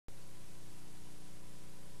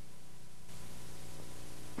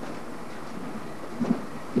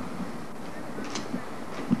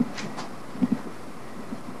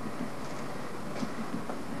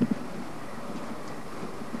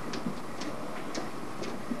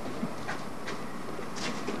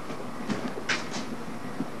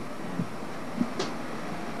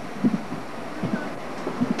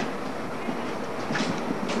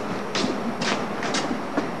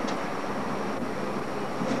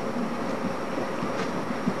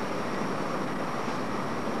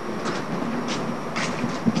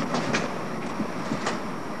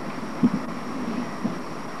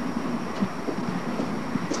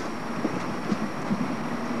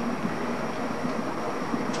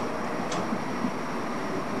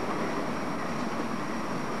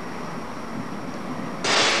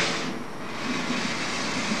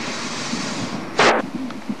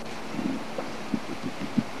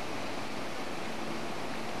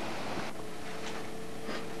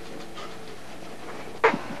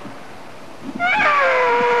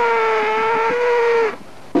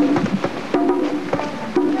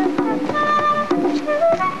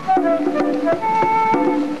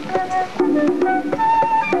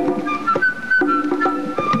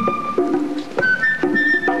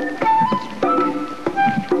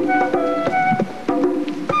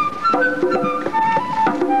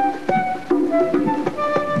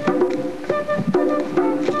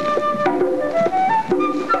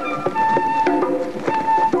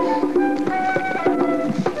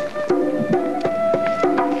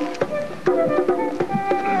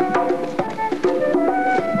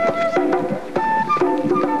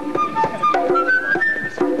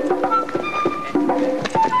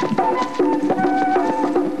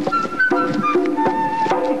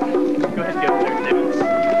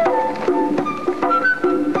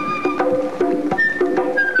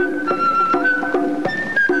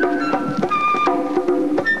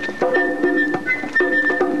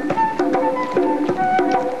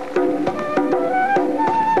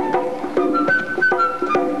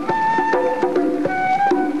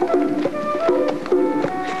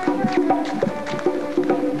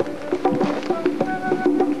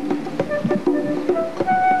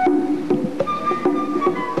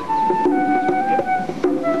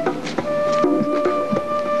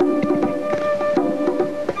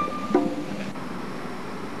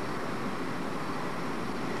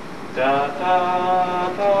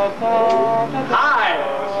Hi,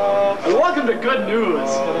 and welcome to Good News,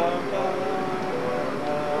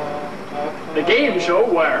 the game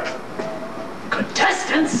show where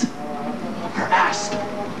contestants are asked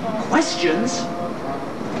questions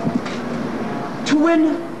to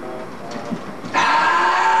win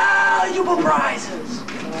valuable prizes.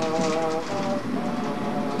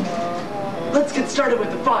 Let's get started with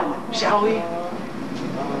the fun, shall we?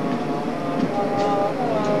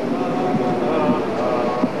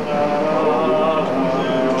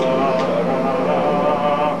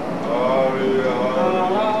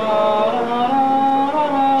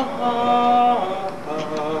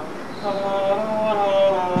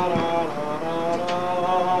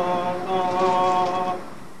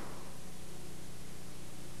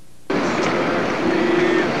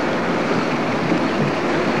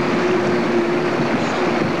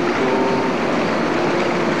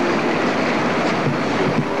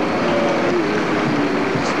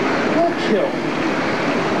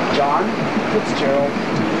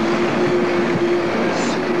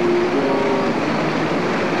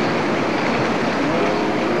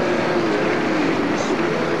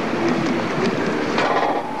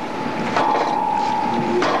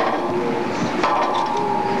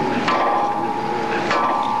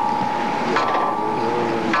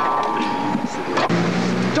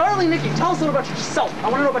 Tell us a little about yourself. I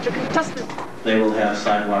want to know about your contestants. They will have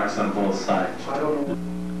sidewalks on both sides. I don't know.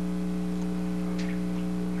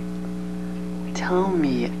 Tell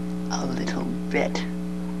me a little bit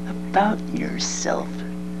about yourself,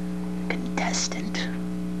 contestant.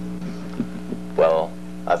 Well,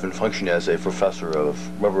 I've been functioning as a professor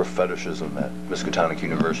of rubber fetishism at Miskatonic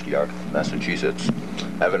University, Massachusetts.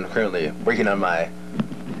 I've been currently working on my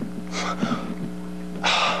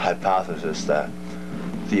hypothesis that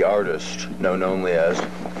the artist, known only as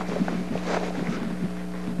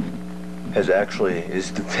actually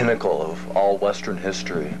is the pinnacle of all Western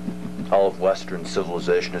history. All of Western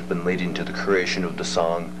civilization has been leading to the creation of the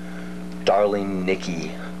song, Darling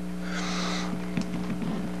Nikki.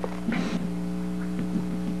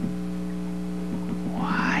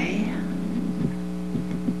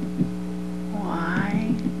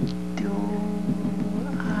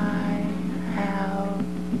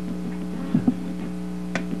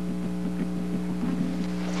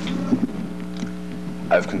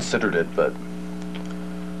 I've considered it, but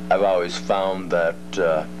I've always found that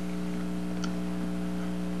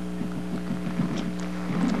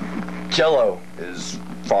Jell-O is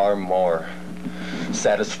far more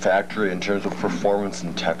satisfactory in terms of performance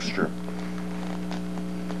and texture.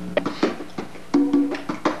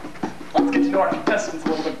 Let's get to know our contestants a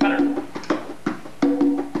little bit better.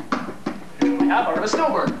 Here's what we have, Artemis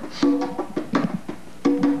Snowbird.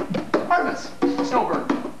 Artemis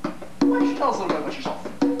Snowbird, why don't you tell us a little bit about yourself?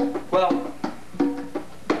 Well,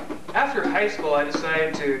 after high school, I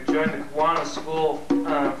decided to join the Kiwanis School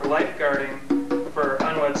for lifeguarding for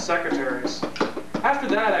unwed secretaries. After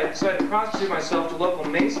that, I decided to prostitute myself to local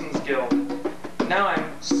Masons Guild. Now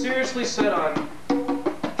I'm seriously set on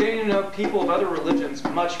getting to know people of other religions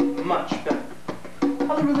much, much better.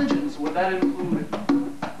 Other religions, would that include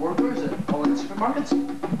workers at all the supermarkets?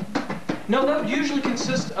 No, that would usually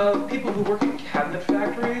consist of people who work in cabinet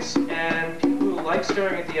factories and people who like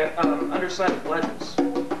staring at the underside of ledges.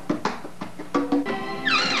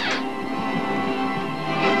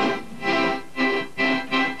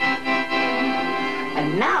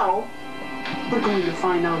 And now, we're going to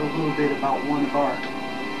find out a little bit about one of our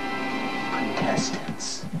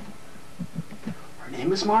contestants. Her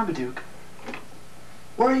name is Marmaduke.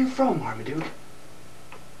 Where are you from, Marmaduke?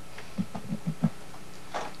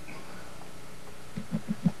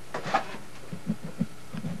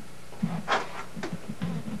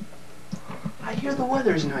 I hear the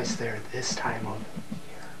weather's nice there at this time of year.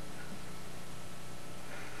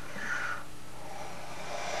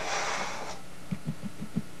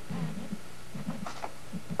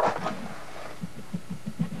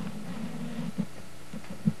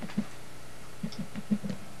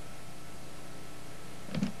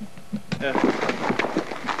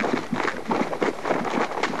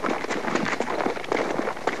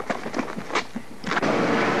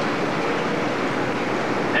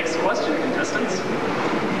 Next question, contestants.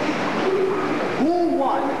 Who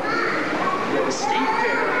won the State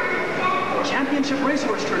Fair Championship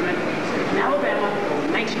Racehorse Tournament in Alabama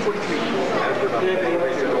in 1943?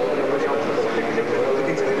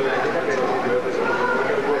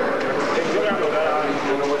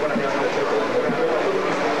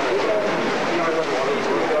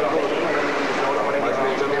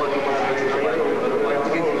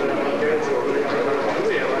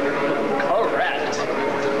 Correct.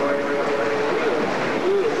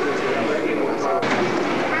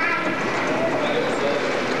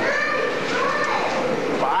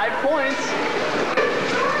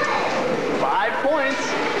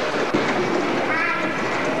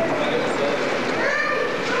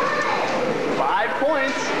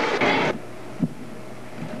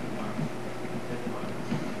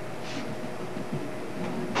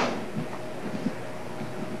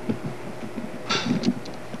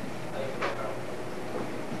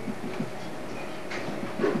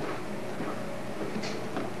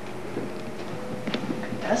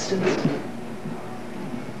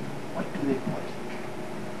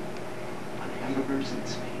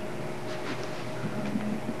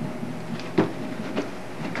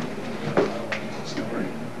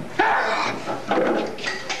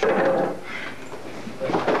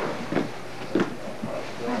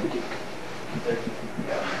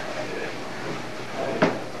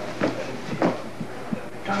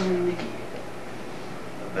 Darling Nikki.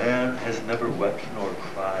 A man has never wept nor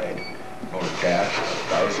cried, nor dashed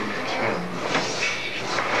 1,000 kins.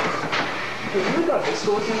 Hey, you really got high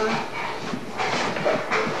school with you, man?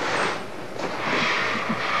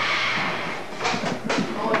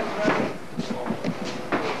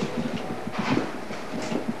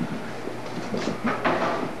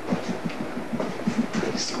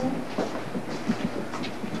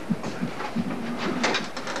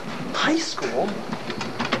 High school?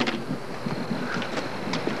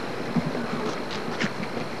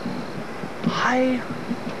 High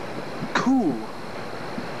cool.